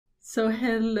So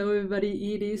hello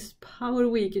everybody, it is Power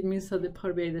Week. It means that the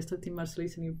Power BI Desktop team are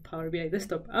releasing a new Power BI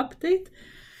Desktop update.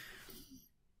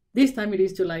 This time it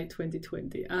is July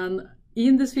 2020, and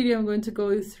in this video I'm going to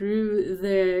go through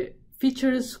the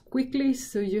features quickly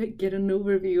so you get an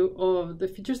overview of the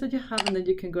features that you have, and then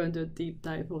you can go and do a deep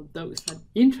dive of those that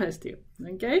interest you.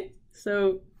 Okay,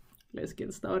 so let's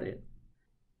get started.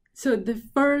 So the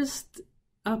first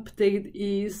update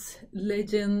is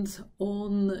legends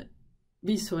on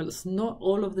visuals. Not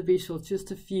all of the visuals, just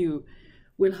a few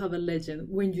will have a legend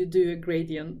when you do a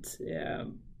gradient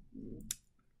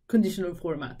conditional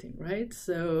formatting, right?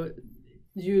 So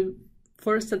you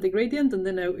first set the gradient, and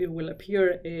then it will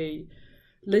appear a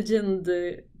legend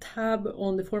tab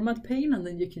on the format pane, and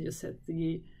then you can just set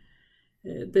the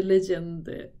legend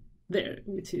there,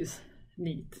 which is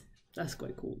neat. That's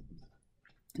quite cool.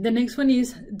 The next one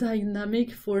is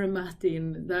dynamic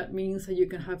formatting. That means that you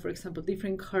can have, for example,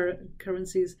 different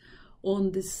currencies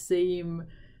on the same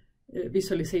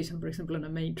visualization, for example, on a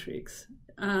matrix.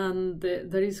 And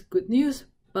that is good news,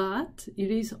 but it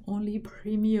is only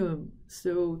premium.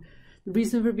 So the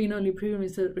reason for being only premium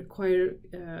is that it requires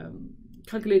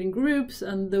calculating groups,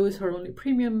 and those are only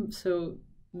premium, so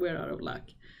we're out of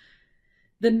luck.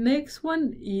 The next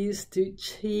one is to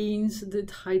change the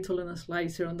title on a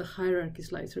slicer, on the hierarchy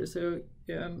slicer. So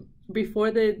before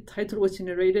the title was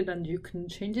generated and you couldn't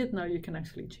change it, now you can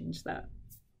actually change that.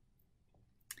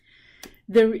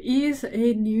 There is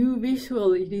a new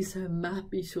visual. It is a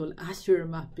map visual, Azure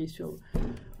map visual.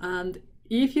 And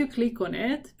if you click on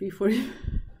it, before you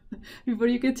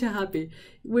get too happy,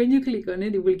 when you click on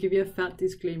it, it will give you a fat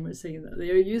disclaimer saying that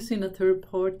they are using a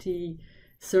third-party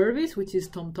service, which is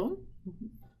TomTom.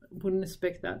 Wouldn't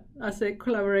expect that as a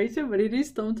collaboration, but it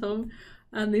is TomTom,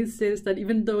 and it says that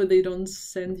even though they don't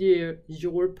send you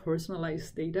your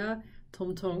personalized data,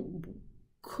 TomTom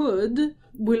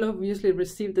will obviously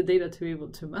receive the data to be able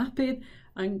to map it,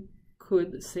 and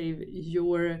could save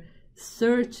your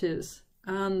searches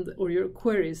or your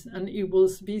queries, and it will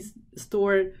be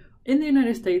stored in the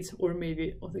United States or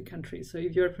maybe other countries. So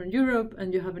if you're from Europe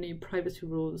and you have any privacy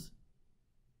rules,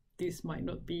 this might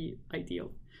not be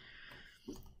ideal.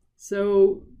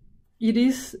 So it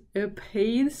is a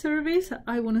paid service,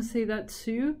 I want to say that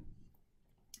too.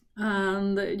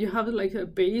 And you have like a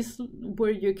base where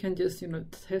you can just,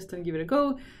 test and give it a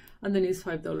go. And then it's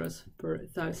 $5 per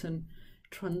 1,000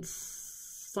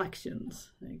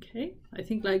 transactions. Okay, I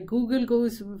think like Google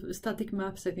goes with static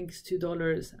maps, I think it's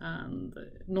 $2, and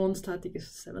non-static is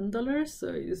 $7.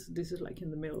 So this is like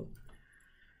in the middle.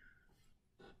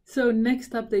 So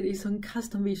next update is on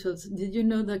custom visuals. Did you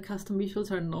know that custom visuals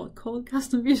are not called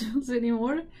custom visuals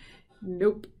anymore?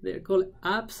 Nope, they're called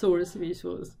app source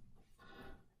visuals.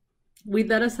 With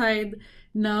that aside,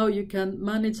 now you can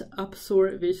manage app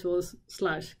source visuals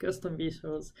 / custom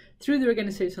visuals through the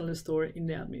organizational store in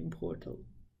the admin portal.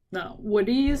 Now, what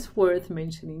is worth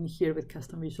mentioning here with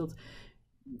custom visuals,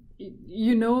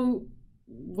 you know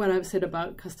what I've said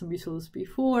about custom visuals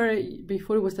before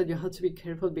was that you had to be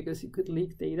careful because you could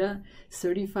leak data.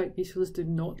 Certified visuals do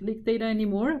not leak data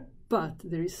anymore, but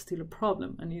there is still a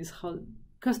problem, and it's how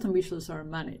custom visuals are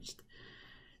managed.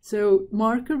 So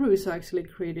Mark Russo actually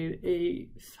created a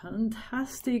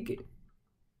fantastic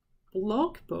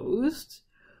blog post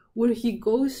where he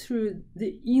goes through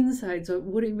the insights of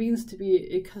what it means to be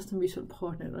a custom visual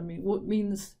partner. I mean, what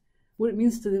it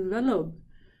means to develop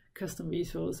custom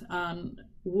visuals, and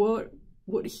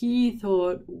what he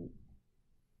thought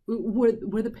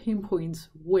were the pain points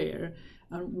were,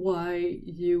 and why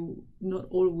you not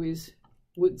always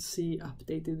would see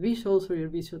updated visuals, or your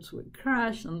visuals would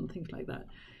crash and things like that.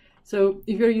 So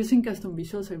if you're using custom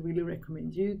visuals, I really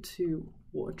recommend you to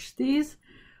watch these.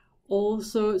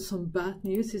 Also, some bad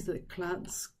news is that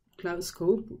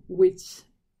Cloudscope, which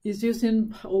is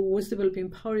using or was developing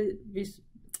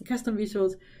custom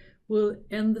visuals, will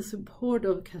end the support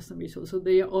of custom visuals. So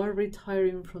they are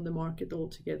retiring from the market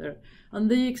altogether. And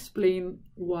they explain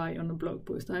why on a blog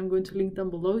post. I'm going to link them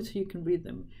below so you can read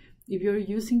them. If you're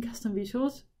using custom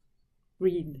visuals,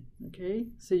 read, okay?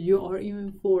 So you are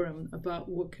informed about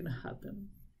what can happen.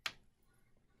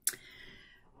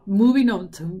 Moving on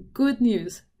to good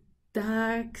news,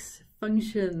 DAX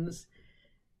functions.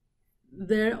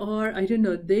 There are, I don't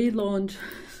know, they launched,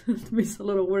 it's a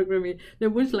lot of work for me. There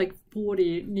was like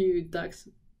 40 new DAX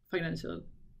financial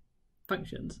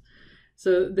functions.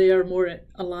 So they are more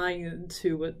aligned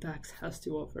to what DAX has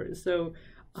to offer. So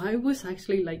I was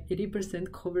actually like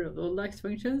 80% covered of all DAX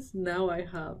functions. Now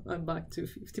I'm back to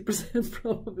 50%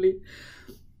 probably.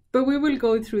 But we will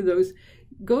go through those.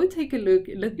 Go take a look.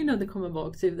 Let me know in the comment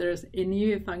box if there's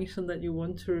any function that you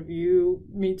want to review,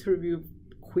 me to review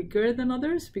quicker than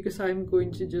others because I'm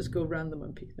going to just go random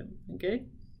and pick them, okay?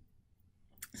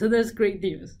 So that's great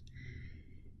news.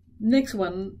 Next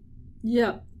one,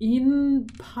 yeah, in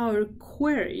Power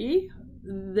Query,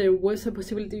 there was a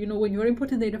possibility, you know, when you're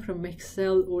importing data from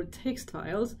Excel or text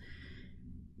files,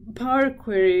 Power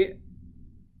Query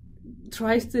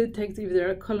tries to detect if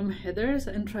there are column headers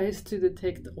and tries to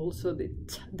detect also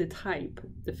the type,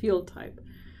 the field type.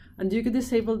 And you could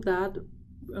disable that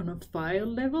on a file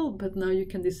level, but now you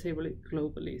can disable it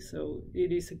globally. So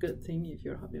it is a good thing if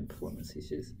you're having performance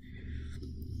issues.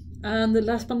 And the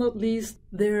last but not least,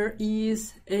 there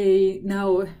is a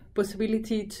now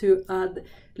possibility to add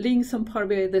links on Power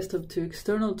BI Desktop to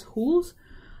external tools,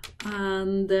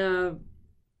 and you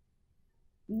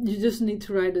just need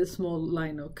to write a small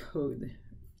line of code.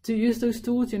 To use those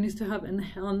tools, you need to have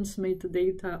enhanced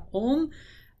metadata on,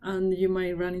 and you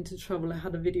might run into trouble. I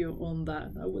had a video on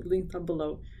that. I will link that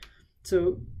below.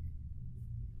 So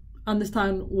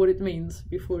understand what it means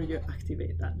before you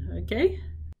activate that, okay?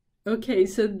 Okay,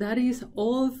 so that is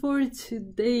all for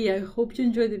today. I hope you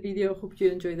enjoyed the video. I hope you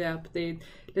enjoyed the update.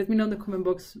 Let me know in the comment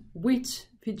box which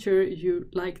feature you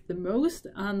like the most,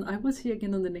 and I will see you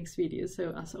again on the next video.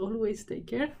 So as always, take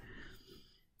care.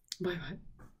 Bye bye.